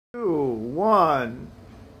1.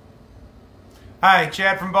 Hi,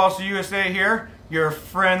 Chad from Balsa USA here, your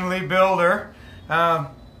friendly builder.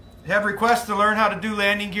 Have requests to learn how to do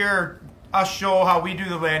landing gear, or us show how we do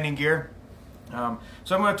the landing gear. So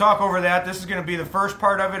I'm going to talk over that. This is going to be the first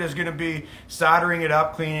part of it, is going to be soldering it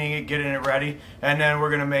up, cleaning it, getting it ready. And then we're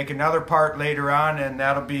going to make another part later on, and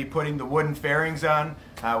that'll be putting the wooden fairings on.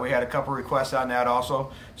 We had a couple requests on that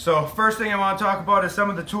also. So first thing I want to talk about is some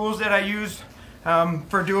of the tools that I use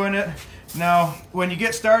for doing it. Now, when you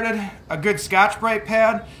get started, a good Scotch-Brite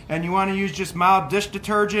pad, and you want to use just mild dish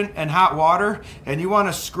detergent and hot water, and you want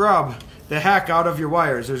to scrub the heck out of your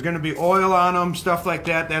wires. There's going to be oil on them, stuff like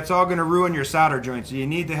that. That's all going to ruin your solder joints. So you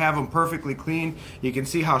need to have them perfectly clean. You can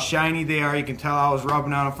see how shiny they are. You can tell I was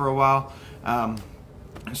rubbing on them for a while.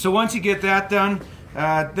 So once you get that done,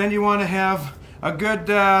 then you want to have a good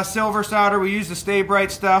silver solder. We use the Stay Bright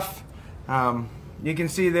stuff. You can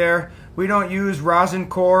see there, we don't use rosin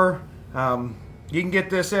core. You can get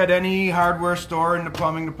this at any hardware store in the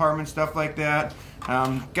plumbing department, stuff like that.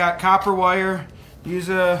 Got copper wire. Use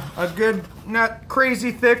a good, not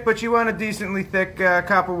crazy thick, but you want a decently thick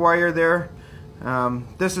copper wire there.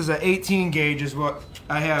 This is a 18 gauge is what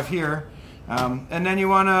I have here. And then you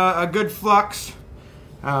want a good flux.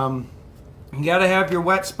 You got to have your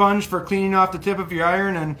wet sponge for cleaning off the tip of your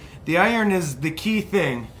iron, and the iron is the key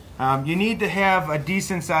thing. You need to have a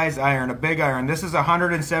decent sized iron, a big iron. This is a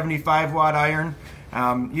 175 watt iron.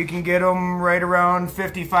 You can get them right around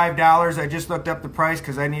 $55. I just looked up the price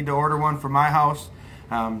because I need to order one for my house.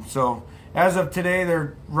 So as of today,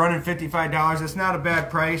 they're running $55. It's not a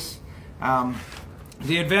bad price.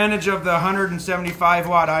 The advantage of the 175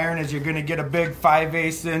 watt iron is you're going to get a big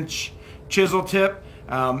 5/8 inch chisel tip.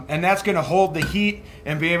 And that's going to hold the heat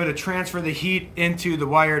and be able to transfer the heat into the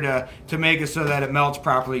wire to make it so that it melts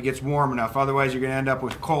properly, gets warm enough. Otherwise, you're going to end up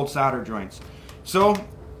with cold solder joints. So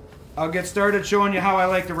I'll get started showing you how I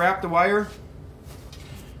like to wrap the wire.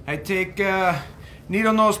 I take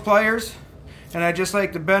needle nose pliers, and I just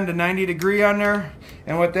like to bend a 90-degree on there.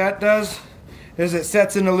 And what that does is it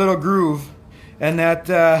sets in a little groove, and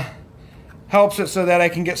that helps it so that I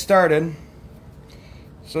can get started.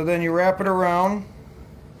 So then you wrap it around.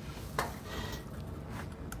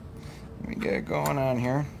 Let me get it going on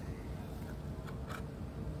here.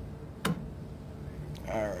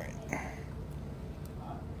 All right.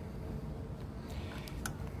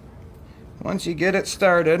 Once you get it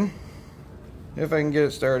started, if I can get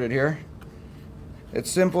it started here, it's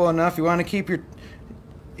simple enough. You want to keep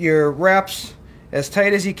your wraps as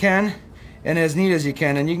tight as you can and as neat as you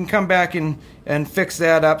can, and you can come back and fix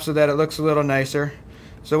that up so that it looks a little nicer.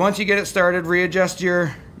 So once you get it started, readjust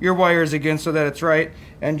your wires again so that it's right,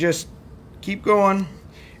 and just keep going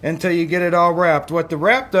until you get it all wrapped. What the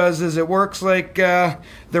wrap does is it works like the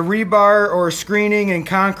rebar or screening in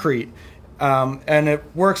concrete. And it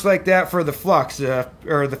works like that for the flux,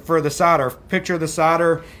 for the solder. Picture the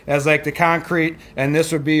solder as like the concrete, and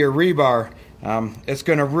this would be your rebar. It's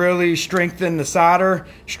going to really strengthen the solder,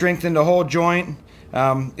 strengthen the whole joint.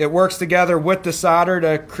 It works together with the solder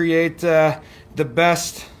to create the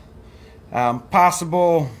best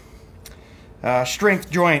possible strength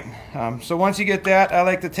joint. So once you get that, I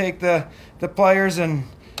like to take the pliers and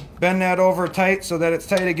bend that over tight so that it's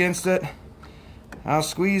tight against it. I'll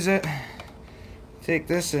squeeze it. Take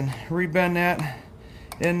this and rebend that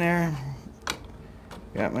in there.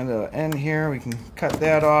 Got my little end here. We can cut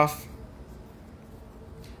that off.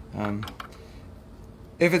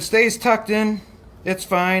 If it stays tucked in, it's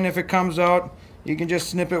fine. If it comes out, you can just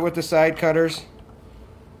snip it with the side cutters.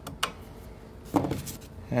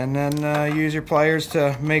 And then use your pliers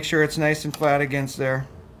to make sure it's nice and flat against there.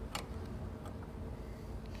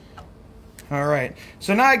 Alright,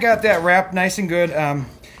 so now I got that wrapped nice and good.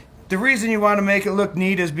 The reason you want to make it look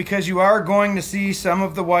neat is because you are going to see some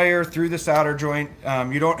of the wire through the solder joint.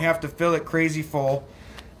 You don't have to fill it crazy full.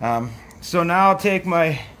 So now I'll take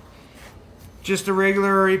just a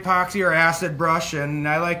regular epoxy or acid brush, and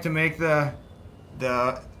I like to make the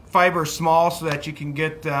fiber small so that you can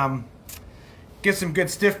get some good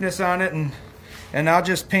stiffness on it, and I'll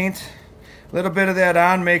just paint a little bit of that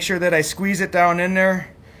on, make sure that I squeeze it down in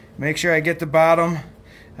there, make sure I get the bottom.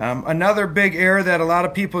 Another big error that a lot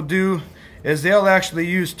of people do is they'll actually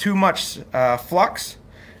use too much flux.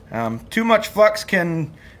 Too much flux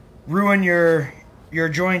can ruin your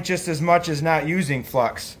joint just as much as not using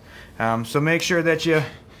flux. So make sure that you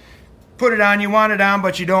put it on. You want it on,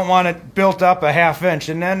 but you don't want it built up a ½ inch.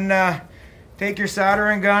 And then take your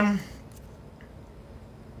soldering gun,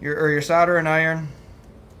 your soldering iron,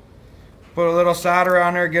 put a little solder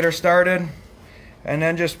on there, get her started, and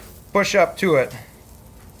then just push up to it.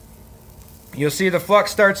 You'll see the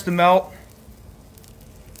flux starts to melt.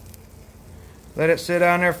 Let it sit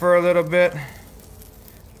on there for a little bit.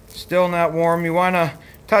 Still not warm. You want to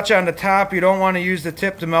touch on the top. You don't want to use the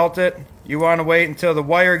tip to melt it. You want to wait until the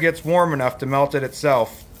wire gets warm enough to melt it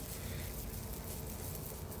itself.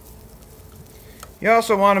 You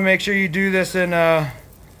also want to make sure you do this in a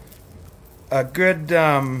good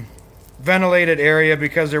ventilated area,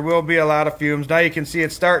 because there will be a lot of fumes. Now you can see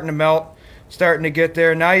it's starting to melt, starting to get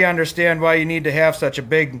there. Now you understand why you need to have such a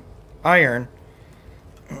big iron.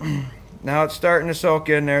 Now it's starting to soak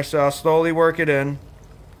in there, so I'll slowly work it in.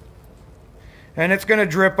 And it's going to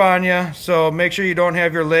drip on you, so make sure you don't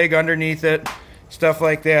have your leg underneath it, stuff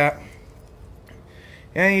like that.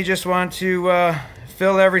 And you just want to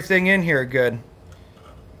fill everything in here good.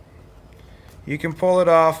 You can pull it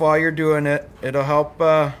off while you're doing it. It'll help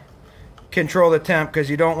control the temp, because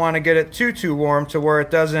you don't want to get it too warm to where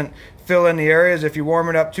it doesn't fill in the areas. If you warm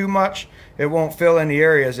it up too much, it won't fill in the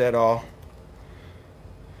areas at all.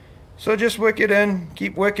 So just wick it in,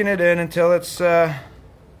 keep wicking it in until it's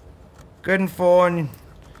good and full. And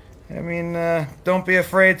I mean, don't be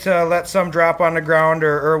afraid to let some drop on the ground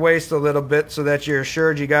or waste a little bit, so that you're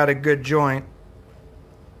assured you got a good joint.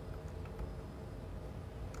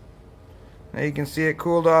 Now you can see it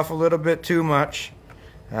cooled off a little bit too much.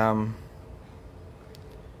 But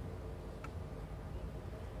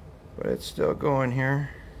it's still going here.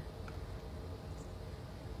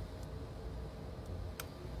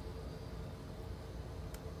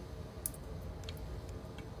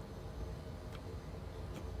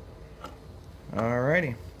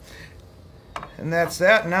 Alrighty, and that's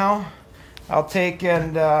that. Now I'll take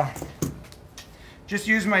and just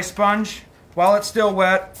use my sponge while it's still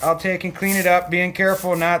wet. I'll take and clean it up, being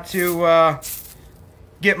careful not to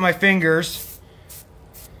get my fingers.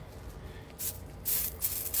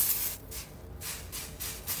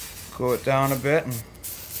 Cool it down a bit.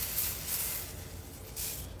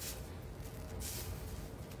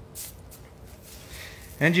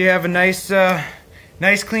 And you have a nice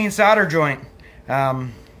clean solder joint.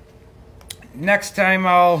 Next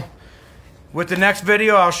time with the next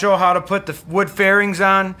video, I'll show how to put the wood fairings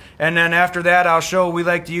on, and then after that I'll show we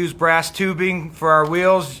like to use brass tubing for our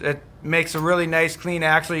wheels. It makes a really nice clean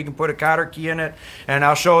axle. You can put a cotter key in it, and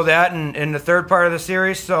I'll show that in the third part of the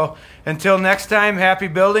series. So until next time, happy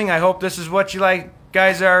building. I hope this is what you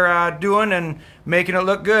guys are doing and making it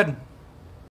look good.